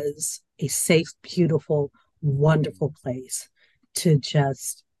was a safe, beautiful, wonderful place to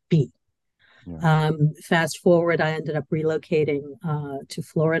just be. Fast forward, I ended up relocating to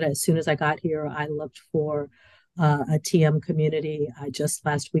Florida. As soon as I got here, I looked for a TM community. I just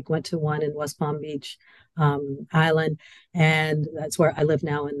last week went to one in West Palm Beach Island, and that's where I live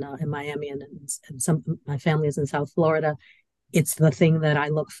now in Miami, and my family is in South Florida. It's the thing that I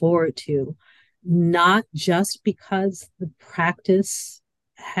look forward to, not just because the practice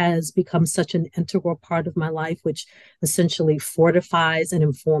has become such an integral part of my life, which essentially fortifies and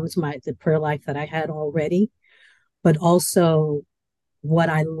informs the prayer life that I had already, but also what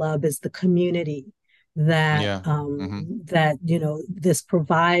I love is the community that that this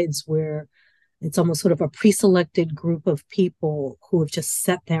provides, where it's almost sort of a pre-selected group of people who have just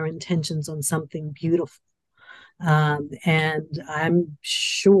set their intentions on something beautiful. And I'm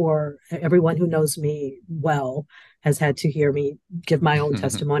sure everyone who knows me well has had to hear me give my own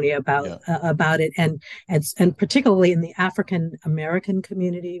testimony about it, and particularly in the African American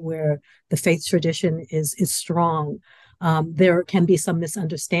community where the faith tradition is strong. There can be some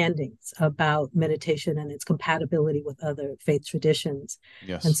misunderstandings about meditation and its compatibility with other faith traditions.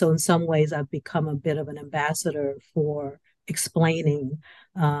 Yes. And so in some ways, I've become a bit of an ambassador for explaining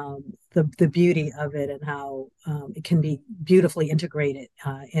the beauty of it and how it can be beautifully integrated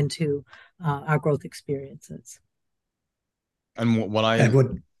into our growth experiences. And what I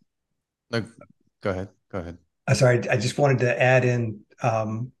would... No, go ahead. Sorry, I just wanted to add in,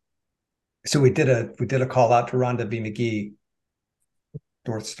 so we did a call out to Rhonda B. McGee,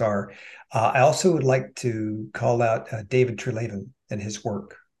 North Star. I also would like to call out David Treleaven and his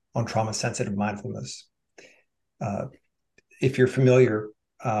work on trauma-sensitive mindfulness. If you're familiar,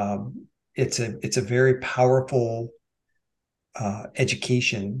 it's a very powerful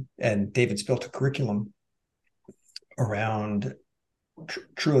education, and David's built a curriculum around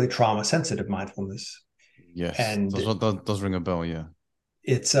truly trauma-sensitive mindfulness. Yes, and does ring a bell. Yeah.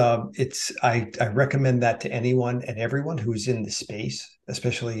 I recommend that to anyone and everyone who's in the space,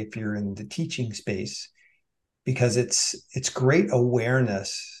 especially if you're in the teaching space, because it's great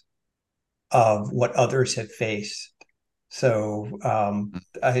awareness of what others have faced. So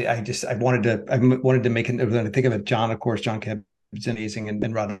I wanted to make it. When I think of it, John Kemp is amazing, and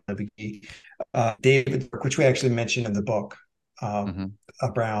Rhonda McGee, David, which we actually mentioned in the book,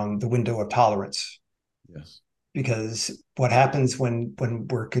 around the window of tolerance. Yes. Because what happens when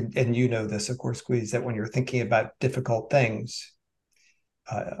we're, and you know this, of course, Tgui, is that when you're thinking about difficult things,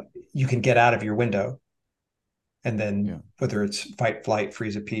 you can get out of your window. And then whether it's fight, flight,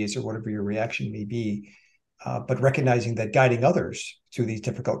 freeze, appease, or whatever your reaction may be, but recognizing that guiding others through these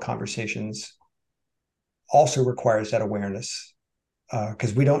difficult conversations also requires that awareness.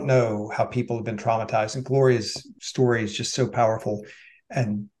 Because we don't know how people have been traumatized. And Gloria's story is just so powerful.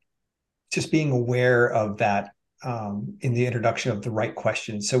 And just being aware of that in the introduction of the right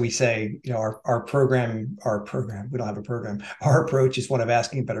questions. So we say, our program, we don't have a program. Our approach is one of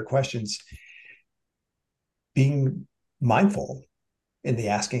asking better questions, being mindful in the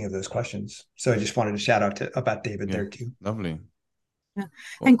asking of those questions. So I just wanted to shout out about David there too. Lovely. Yeah.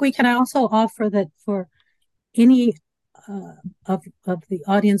 And can I also offer that for any of the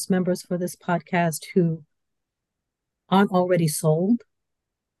audience members for this podcast who aren't already sold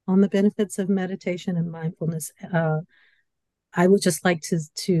on the benefits of meditation and mindfulness, I would just like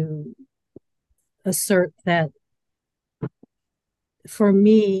to assert that for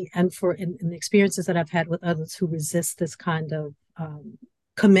me and in the experiences that I've had with others who resist this kind of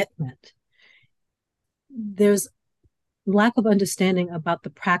commitment, there's lack of understanding about the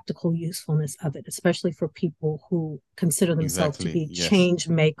practical usefulness of it, especially for people who consider themselves to be change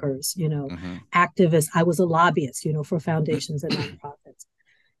makers, activists. I was a lobbyist, for foundations and nonprofits.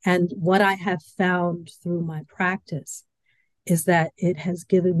 And what I have found through my practice is that it has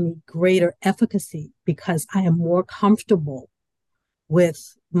given me greater efficacy because I am more comfortable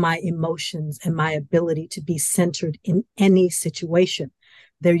with my emotions and my ability to be centered in any situation.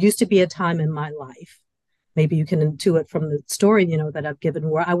 There used to be a time in my life, maybe you can intuit from the story, that I've given,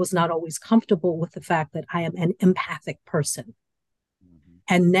 where I was not always comfortable with the fact that I am an empathic person.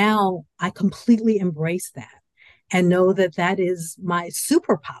 And now I completely embrace that and know that that is my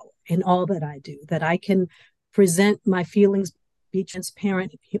superpower in all that I do, that I can present my feelings, be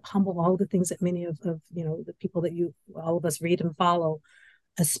transparent, humble, all the things that many of the people that all of us read and follow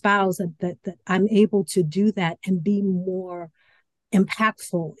espouse, that I'm able to do that and be more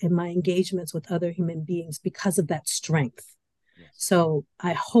impactful in my engagements with other human beings because of that strength. Yes. So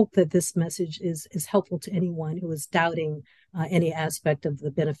I hope that this message is helpful to anyone who is doubting any aspect of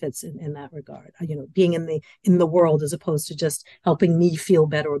the benefits in that regard. Being in the world as opposed to just helping me feel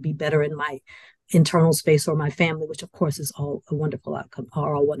better or be better in my internal space or my family, which of course is all wonderful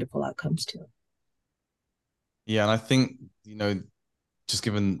outcomes too. Yeah, and I think just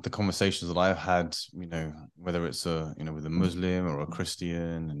given the conversations that I've had, whether it's with a Muslim or a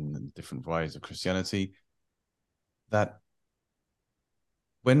Christian and different varieties of Christianity, that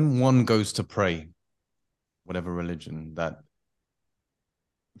when one goes to pray, whatever religion, that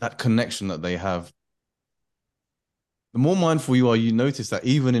connection that they have, the more mindful you are, you notice that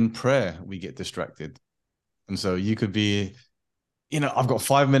even in prayer, we get distracted. And so you could be, I've got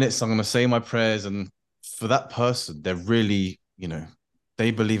 5 minutes, I'm going to say my prayers. And for that person, they're really,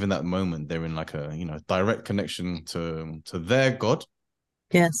 they believe in that moment. They're in like a, direct connection to their God.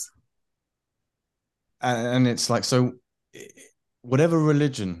 Yes. And it's like, so whatever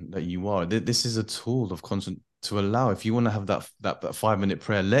religion that you are, this is a tool of constant to allow, if you want to have that 5 minute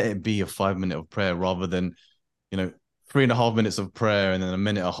prayer, let it be a 5 minute of prayer rather than you know, 3.5 minutes of prayer and then a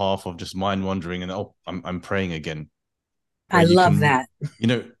minute and a half of just mind wandering, and I'm praying again. Where I you love can, that.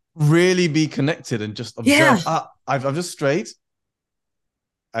 really be connected and just Yeah. observe. I've just strayed,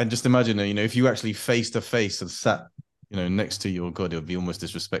 and just imagine, if you actually face to face and sat, next to your God, it would be almost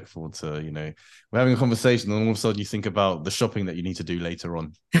disrespectful to, we're having a conversation, and all of a sudden you think about the shopping that you need to do later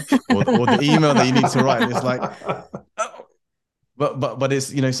on, or the email that you need to write. And it's like, oh. But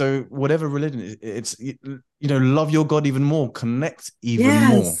it's, so whatever religion, it's love your God even more, connect even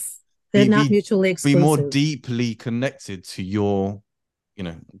more, Yes. They're not mutually be more exclusive. deeply connected to your,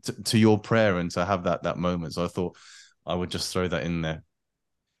 to your prayer, and to have that moment. So I thought I would just throw that in there.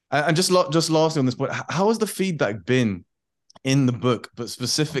 And just lastly on this point, how has the feedback been in the book, but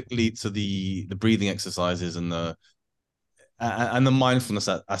specifically to the breathing exercises and the mindfulness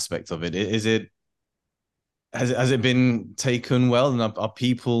aspect of it? Has it been taken well, and are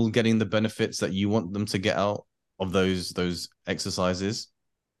people getting the benefits that you want them to get out of those exercises?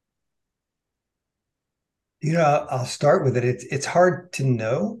 I'll start with it. It's hard to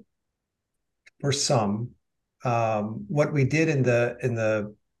know for some. What we did in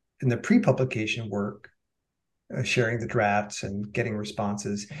the pre-publication work, sharing the drafts and getting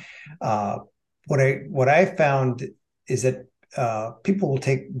responses. What I found is that people will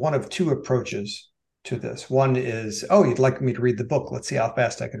take one of two approaches to this. One is, oh, you'd like me to read the book. Let's see how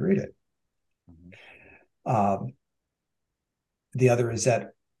fast I can read it. The other is that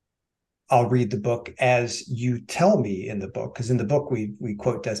I'll read the book as you tell me in the book, because in the book we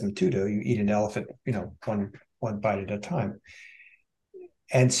quote Desmond Tutu: "You eat an elephant, one bite at a time."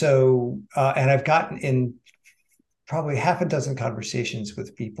 And so, and I've gotten in probably half a dozen conversations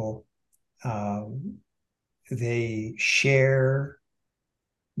with people. They share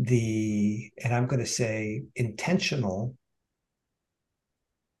and I'm going to say, intentional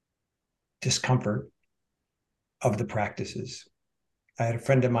discomfort of the practices. I had a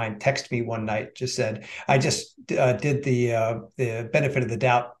friend of mine text me one night, just said, I just did the benefit of the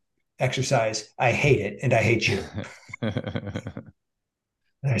doubt exercise. I hate it, and I hate you. And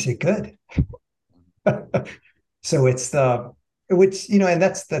I say, good. So it's and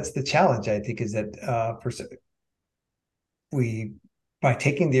that's the challenge, I think, is that by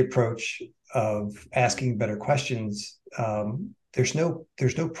taking the approach of asking better questions, there's no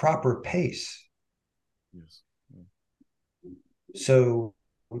proper pace. Yes. So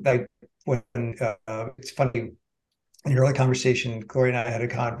when it's funny, in an early conversation, Gloria and I had a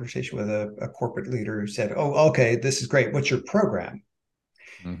conversation with a corporate leader who said, "Oh, okay, this is great. What's your program?"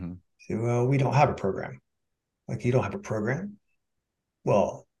 Mm-hmm. So, well, we don't have a program. Like, you don't have a program?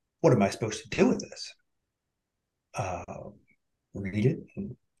 Well, what am I supposed to do with this? Read it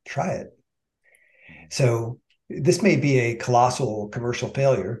and try it. So this may be a colossal commercial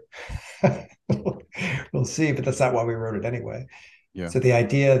failure. We'll see, but that's not why we wrote it anyway. Yeah. So the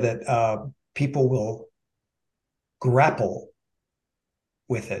idea that people will grapple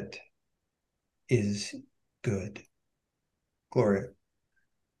with it is good. Gloria.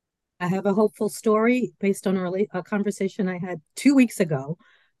 I have a hopeful story based on a conversation I had 2 weeks ago.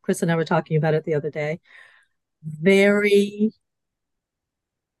 Chris and I were talking about it the other day. Very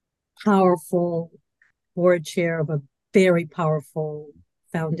powerful board chair of a very powerful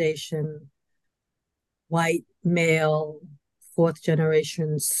foundation, white male, fourth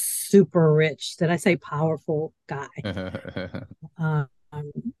generation, super rich. Did I say powerful guy? um,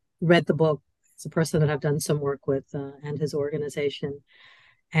 read the book. It's a person that I've done some work with and his organization.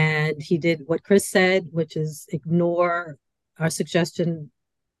 And he did what Chris said, which is ignore our suggestion.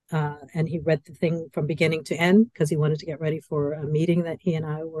 And he read the thing from beginning to end because he wanted to get ready for a meeting that he and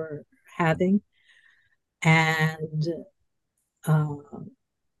I were having. And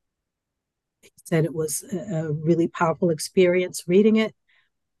he said it was a really powerful experience reading it.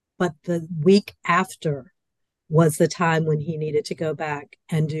 But the week after was the time when he needed to go back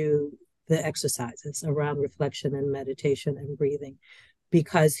and do the exercises around reflection and meditation and breathing,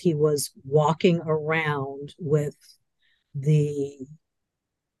 because he was walking around with the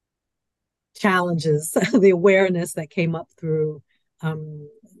challenges, the awareness that came up through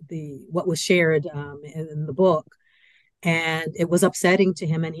what was shared in the book. And it was upsetting to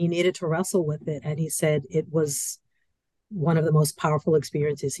him, and he needed to wrestle with it. And he said it was one of the most powerful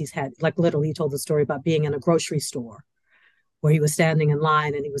experiences he's had. Like, literally, he told the story about being in a grocery store where he was standing in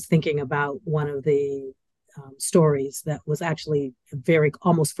line and he was thinking about one of the stories that was actually a very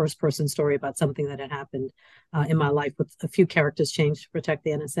almost first person story about something that had happened in my life, with a few characters changed to protect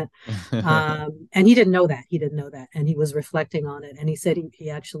the innocent. And he didn't know that. And he was reflecting on it. And he said he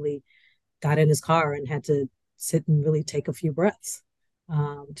actually got in his car and had to sit and really take a few breaths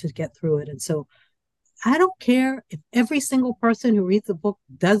to get through it. And so I don't care if every single person who reads the book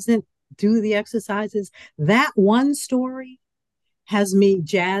doesn't do the exercises. That one story has me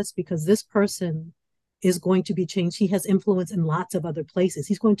jazzed because this person is going to be changed. He has influence in lots of other places.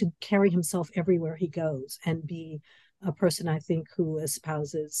 He's going to carry himself everywhere he goes and be a person, I think, who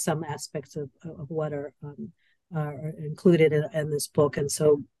espouses some aspects of what are included in this book. And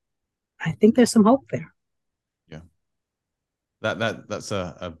so I think there's some hope there. Yeah. That's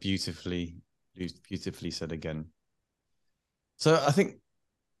a beautifully said again. So I think,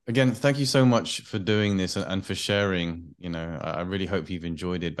 again, thank you so much for doing this and for sharing. You know, I really hope you've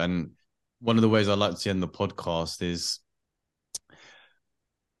enjoyed it. And one of the ways I like to end the podcast is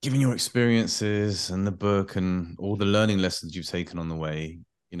given your experiences and the book and all the learning lessons you've taken on the way.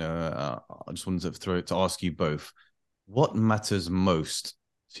 You know, I just wanted to ask you both, what matters most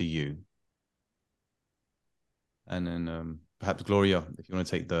to you? And then perhaps Gloria, if you want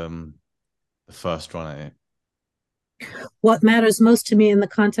to take the first run at it. What matters most to me in the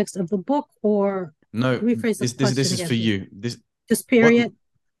context of the book, or no, rephrase the question this is again, for please. you. Just period.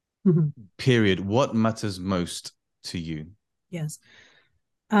 Period. What matters most to you? Yes.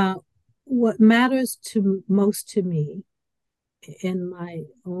 What matters most to me in my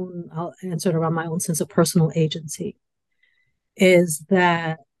own, I'll answer it around my own sense of personal agency, is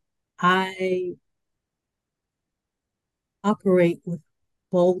that I operate with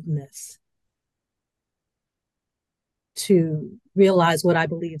boldness to realize what I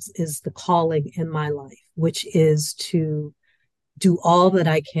believe is the calling in my life, which is to do all that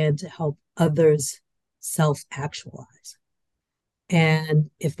I can to help others self-actualize.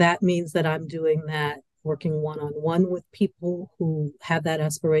 And if that means that I'm doing that, working one-on-one with people who have that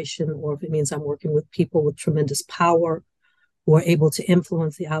aspiration, or if it means I'm working with people with tremendous power who are able to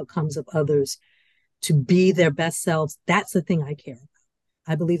influence the outcomes of others to be their best selves, that's the thing I care about.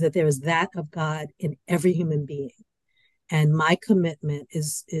 I believe that there is that of God in every human being. And my commitment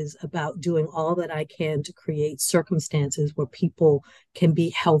is about doing all that I can to create circumstances where people can be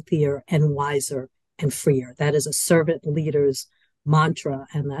healthier and wiser and freer. That is a servant leader's mantra,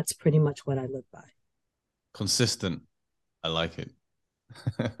 and that's pretty much what I live by. Consistent. I like it.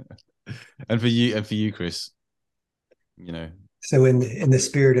 And for you, Chris, you know. So in the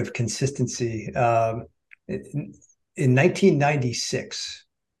spirit of consistency, in 1996,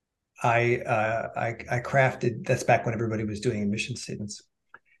 I crafted, that's back when everybody was doing mission statements,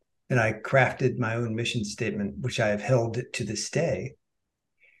 and I crafted my own mission statement, which I have held to this day.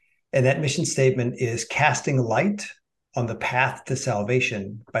 And that mission statement is casting light on the path to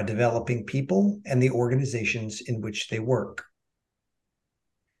salvation by developing people and the organizations in which they work.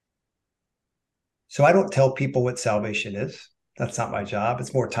 So I don't tell people what salvation is. That's not my job.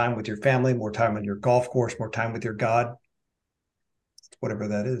 It's more time with your family, more time on your golf course, more time with your God, whatever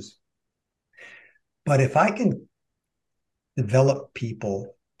that is. But if I can develop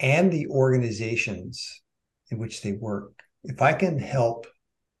people and the organizations in which they work, if I can help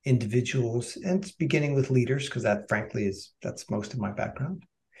individuals, and it's beginning with leaders, because that frankly that's most of my background,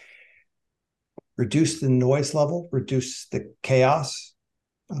 reduce the noise level, reduce the chaos,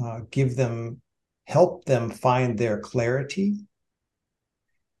 help them find their clarity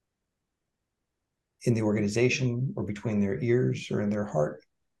in the organization or between their ears or in their heart,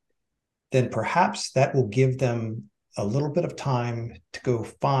 then perhaps that will give them a little bit of time to go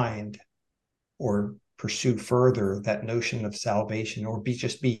find or pursue further that notion of salvation, or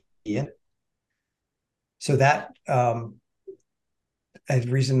just be in it. So that I had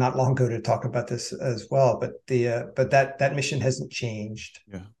reason not long ago to talk about this as well, but that mission hasn't changed.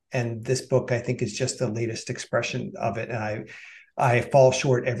 Yeah. And this book, I think, is just the latest expression of it. And I fall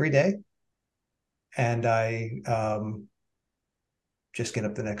short every day, and I just get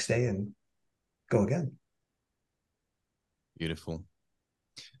up the next day and go again. Beautiful.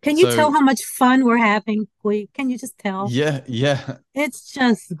 Can you tell how much fun we're having? Can you just tell? Yeah. It's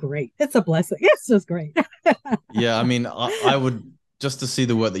just great. It's a blessing. It's just great. Yeah, I mean, I would, just to see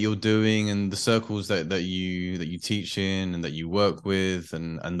the work that you're doing and the circles that you teach in and that you work with,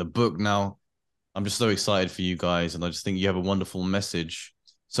 and the book now, I'm just so excited for you guys, and I just think you have a wonderful message.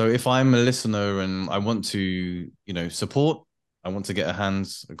 So if I'm a listener and I want to, support, I want to get I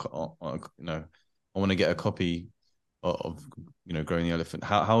want to get a copy of Growing the Elephant.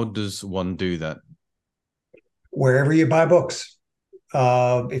 How does one do that? Wherever you buy books.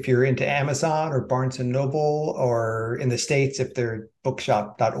 If you're into Amazon or Barnes and Noble, or in the States, if they're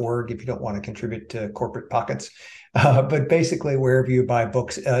bookshop.org, if you don't want to contribute to corporate pockets. But basically, wherever you buy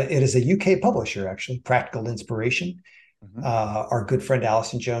books, it is a UK publisher, actually, Practical Inspiration. Mm-hmm. Our good friend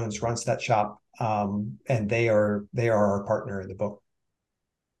Allison Jones runs that shop, and they are our partner in the book.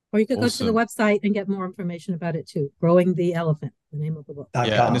 Or you could go to the Awesome. website and get more information about it too. Growing the Elephant, the name of the book.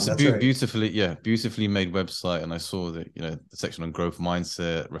 Yeah, and it's a That's right. beautifully made website. And I saw that, the section on growth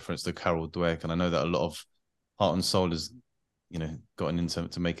mindset, reference to Carol Dweck, and I know that a lot of Heart and Soul has, gotten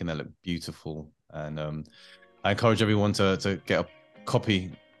into making that look beautiful. And I encourage everyone to get a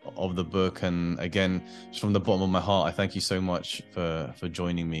copy of the book. And again, just from the bottom of my heart, I thank you so much for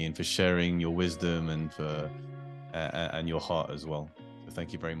joining me and for sharing your wisdom and for and your heart as well. So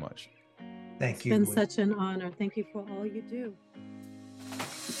thank you very much. Thank you. It's been such an honor. Thank you for all you do.